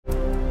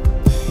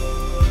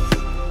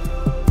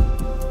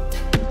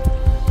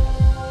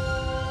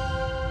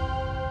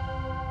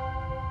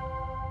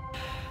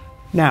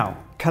Now,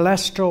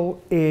 cholesterol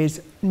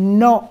is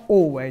not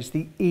always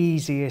the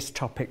easiest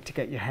topic to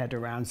get your head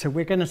around, so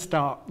we're going to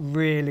start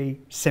really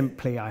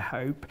simply, I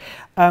hope.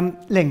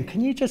 Lynne,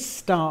 can you just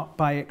start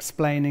by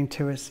explaining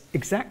to us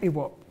exactly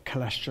what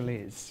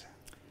cholesterol is?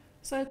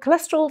 So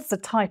cholesterol is a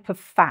type of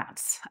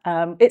fat.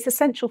 It's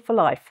essential for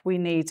life. We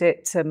need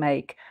it to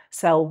make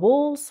cell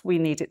walls, we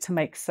need it to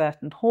make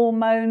certain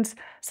hormones,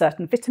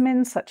 certain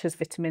vitamins such as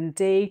vitamin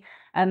D,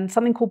 and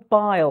something called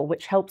bile,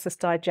 which helps us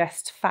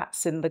digest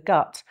fats in the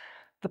gut.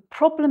 The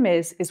problem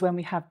is when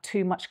we have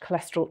too much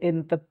cholesterol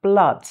in the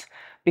blood,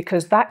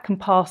 because that can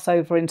pass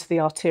over into the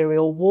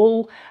arterial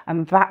wall,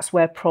 and that's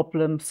where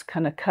problems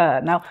can occur.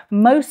 Now,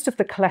 most of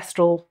the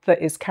cholesterol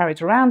that is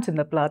carried around in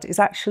the blood is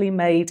actually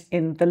made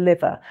in the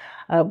liver,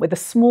 with a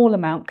small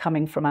amount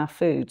coming from our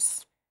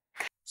foods.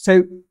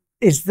 So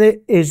is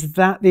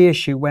that the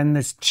issue when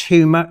there's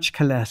too much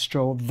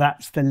cholesterol?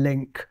 That's the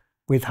link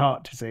with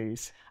heart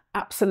disease?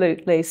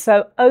 Absolutely.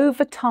 So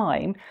over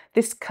time,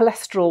 this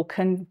cholesterol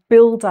can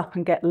build up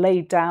and get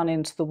laid down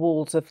into the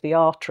walls of the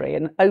artery.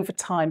 And over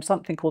time,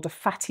 something called a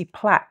fatty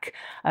plaque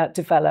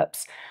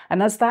develops.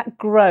 And as that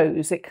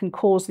grows, it can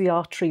cause the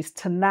arteries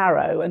to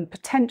narrow and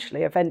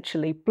potentially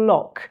eventually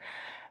block.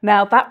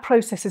 Now, that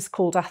process is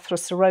called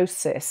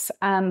atherosclerosis.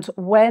 And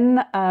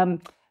when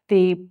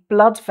the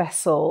blood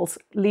vessels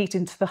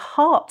leading to the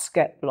heart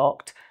get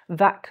blocked,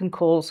 that can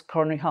cause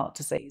coronary heart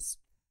disease.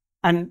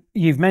 And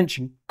you've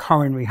mentioned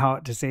coronary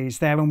heart disease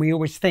there, and we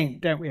always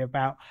think, don't we,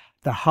 about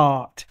the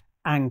heart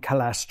and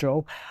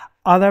cholesterol.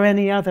 Are there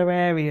any other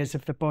areas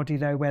of the body,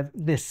 though, where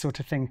this sort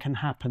of thing can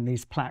happen,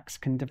 these plaques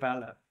can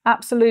develop?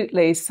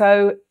 Absolutely.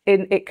 So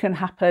it can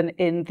happen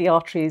in the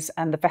arteries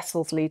and the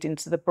vessels leading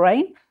to the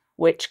brain,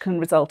 which can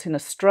result in a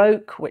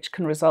stroke, which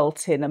can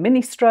result in a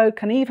mini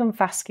stroke, and even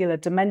vascular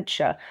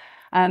dementia.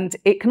 And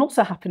it can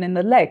also happen in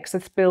the legs,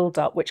 this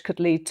build-up, which could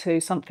lead to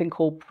something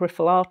called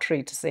peripheral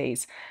artery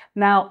disease.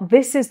 Now,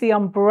 this is the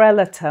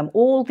umbrella term.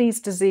 All these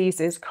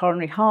diseases,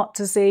 coronary heart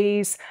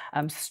disease,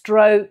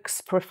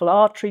 strokes, peripheral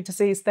artery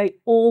disease, they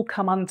all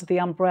come under the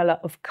umbrella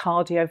of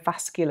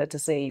cardiovascular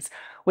disease,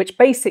 which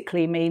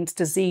basically means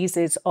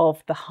diseases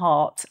of the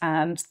heart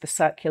and the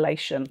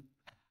circulation.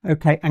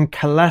 Okay, and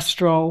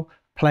cholesterol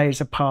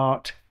plays a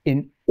part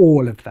in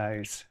all of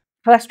those.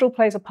 Cholesterol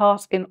plays a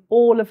part in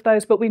all of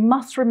those, but we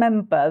must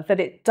remember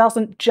that it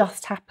doesn't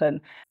just happen.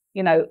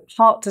 You know,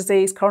 heart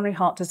disease, coronary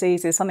heart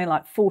disease is something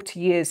like 40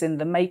 years in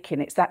the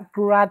making. It's that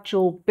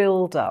gradual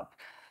build-up.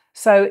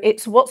 So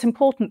what's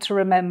important to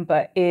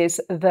remember is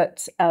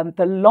that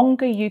the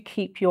longer you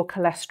keep your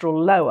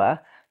cholesterol lower,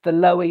 the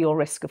lower your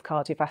risk of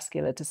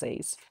cardiovascular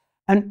disease.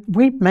 And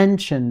we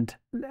mentioned,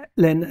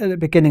 Lynne, at the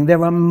beginning,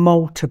 there are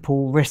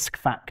multiple risk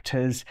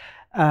factors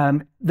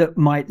that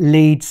might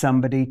lead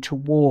somebody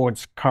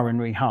towards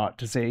coronary heart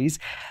disease.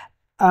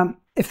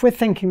 If we're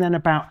thinking then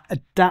about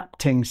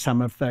adapting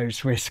some of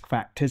those risk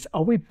factors,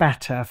 are we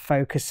better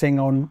focusing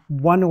on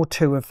one or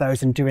two of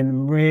those and doing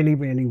them really,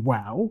 really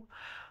well?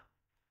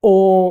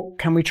 Or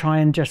can we try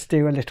and just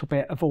do a little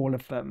bit of all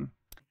of them?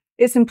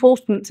 It's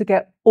important to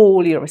get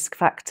all your risk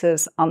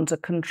factors under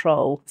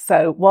control.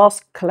 So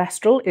whilst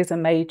cholesterol is a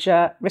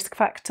major risk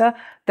factor,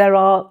 there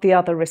are the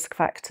other risk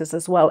factors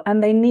as well,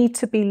 and they need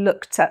to be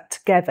looked at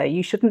together.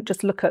 You shouldn't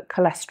just look at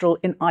cholesterol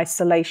in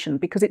isolation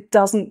because it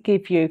doesn't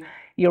give you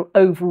your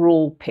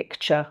overall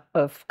picture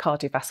of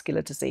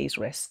cardiovascular disease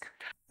risk.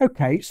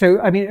 Okay, so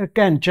I mean,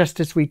 again,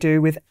 just as we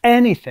do with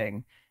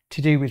anything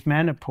to do with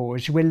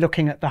menopause, we're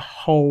looking at the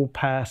whole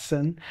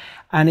person,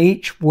 and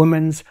each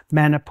woman's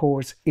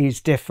menopause is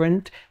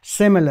different.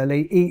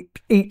 Similarly,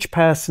 each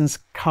person's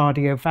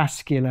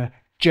cardiovascular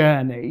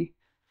journey,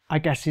 I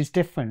guess, is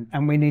different,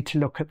 and we need to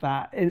look at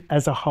that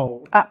as a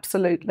whole.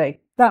 Absolutely.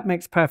 That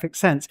makes perfect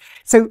sense.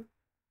 So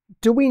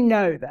do we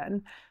know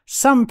then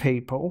some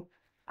people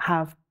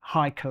have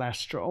high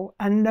cholesterol,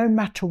 and no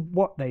matter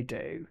what they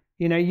do,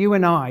 you know, you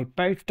and I,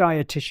 both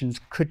dietitians,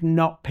 could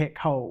not pick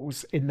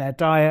holes in their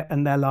diet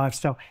and their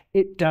lifestyle.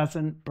 It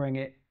doesn't bring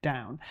it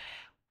down.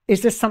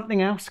 Is there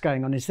something else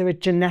going on? Is there a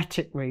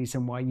genetic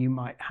reason why you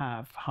might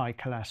have high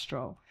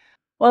cholesterol?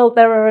 Well,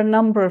 there are a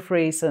number of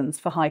reasons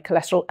for high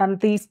cholesterol, and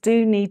these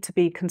do need to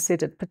be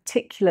considered,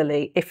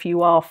 particularly if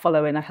you are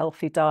following a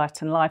healthy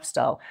diet and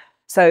lifestyle.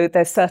 So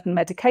there's certain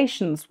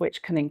medications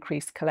which can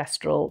increase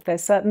cholesterol.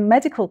 There's certain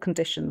medical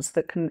conditions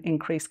that can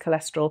increase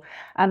cholesterol.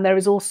 And there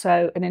is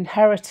also an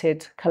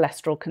inherited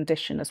cholesterol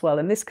condition as well.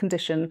 And this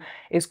condition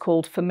is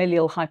called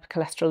familial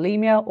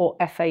hypercholesterolemia, or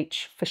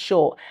FH for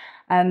short.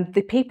 And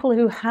the people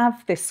who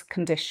have this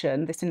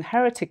condition, this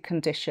inherited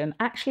condition,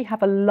 actually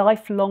have a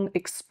lifelong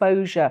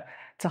exposure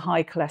to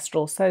high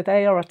cholesterol. So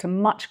they are at a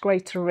much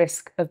greater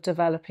risk of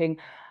developing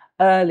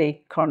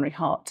early coronary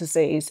heart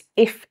disease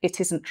if it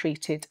isn't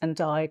treated and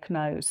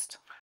diagnosed.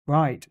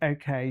 Right,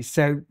 okay.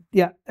 So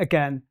yeah,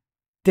 again,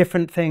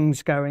 different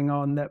things going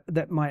on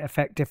that might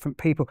affect different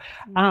people.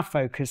 Our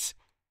focus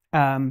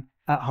at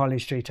Harley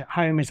Street at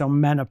Home is on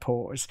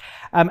menopause.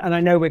 And I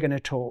know we're going to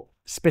talk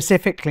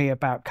specifically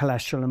about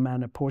cholesterol and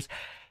menopause.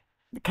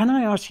 Can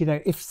I ask you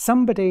though, if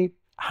somebody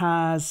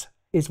has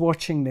is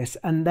watching this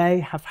and they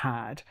have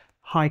had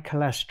high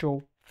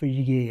cholesterol for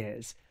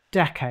years,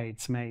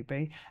 decades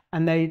maybe,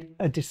 and they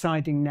are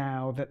deciding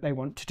now that they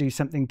want to do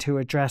something to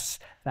address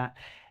that.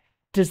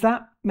 Does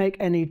that make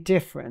any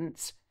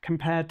difference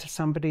compared to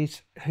somebody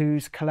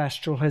whose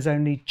cholesterol has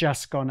only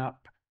just gone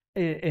up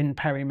in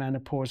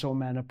perimenopause or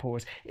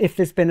menopause, if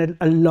there's been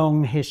a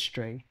long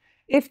history?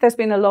 If there's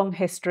been a long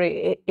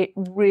history, it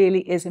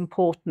really is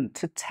important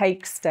to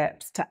take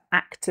steps to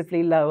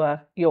actively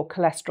lower your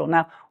cholesterol.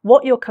 Now,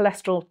 what your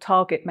cholesterol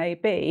target may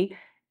be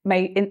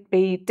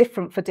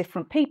different for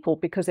different people,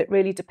 because it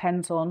really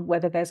depends on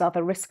whether there's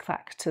other risk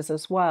factors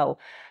as well.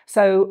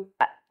 So,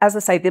 as I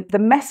say, the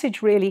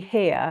message really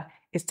here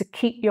is to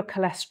keep your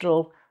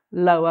cholesterol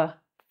lower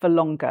for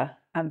longer,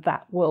 and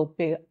that will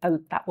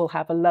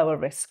have a lower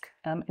risk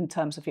in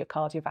terms of your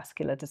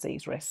cardiovascular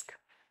disease risk.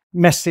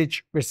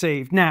 Message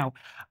received. Now,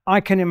 I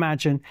can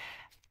imagine,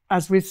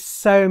 as with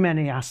so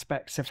many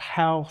aspects of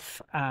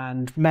health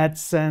and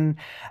medicine,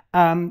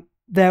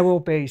 there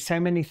will be so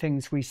many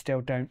things we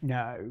still don't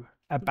know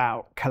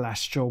about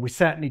cholesterol. We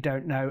certainly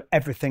don't know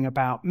everything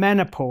about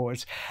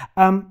menopause.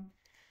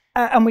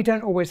 And we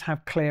don't always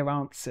have clear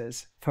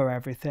answers for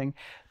everything.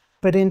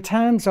 But in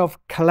terms of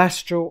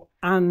cholesterol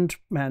and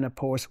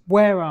menopause,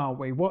 where are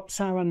we?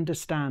 What's our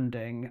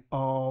understanding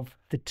of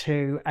the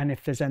two, and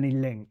if there's any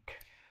link?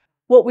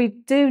 What we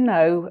do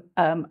know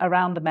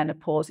around the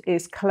menopause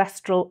is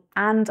cholesterol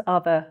and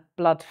other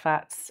blood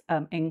fats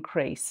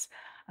increase.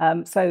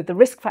 So the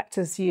risk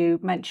factors you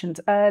mentioned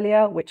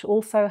earlier, which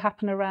also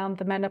happen around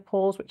the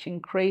menopause, which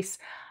increase,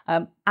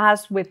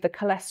 as with the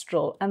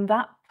cholesterol, and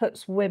that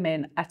puts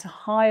women at a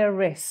higher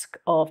risk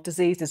of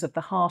diseases of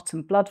the heart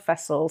and blood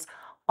vessels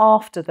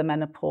after the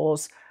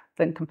menopause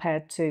than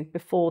compared to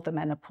before the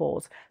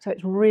menopause. So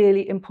it's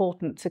really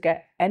important to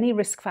get any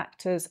risk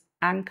factors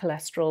and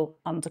cholesterol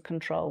under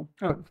control.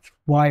 Oh,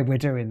 why we're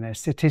doing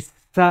this. It is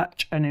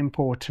such an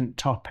important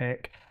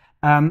topic,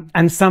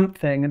 and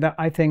something that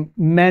I think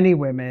many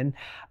women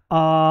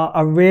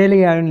are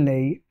really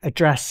only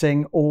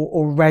addressing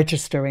or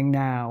registering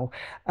now.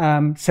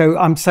 So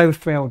I'm so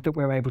thrilled that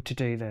we're able to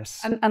do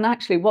this. And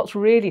actually, what's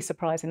really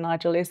surprising,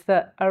 Nigel, is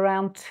that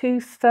around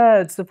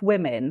 2/3 of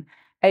women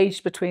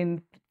aged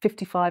between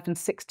 55 and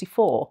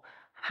 64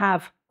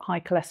 have high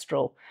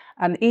cholesterol.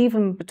 And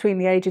even between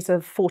the ages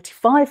of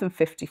 45 and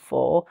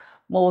 54,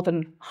 more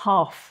than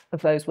half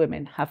of those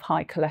women have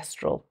high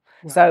cholesterol.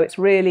 Wow. So it's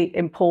really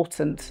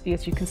important.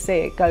 As you can see,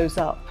 it goes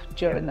up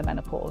during the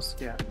menopause.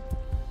 Yeah.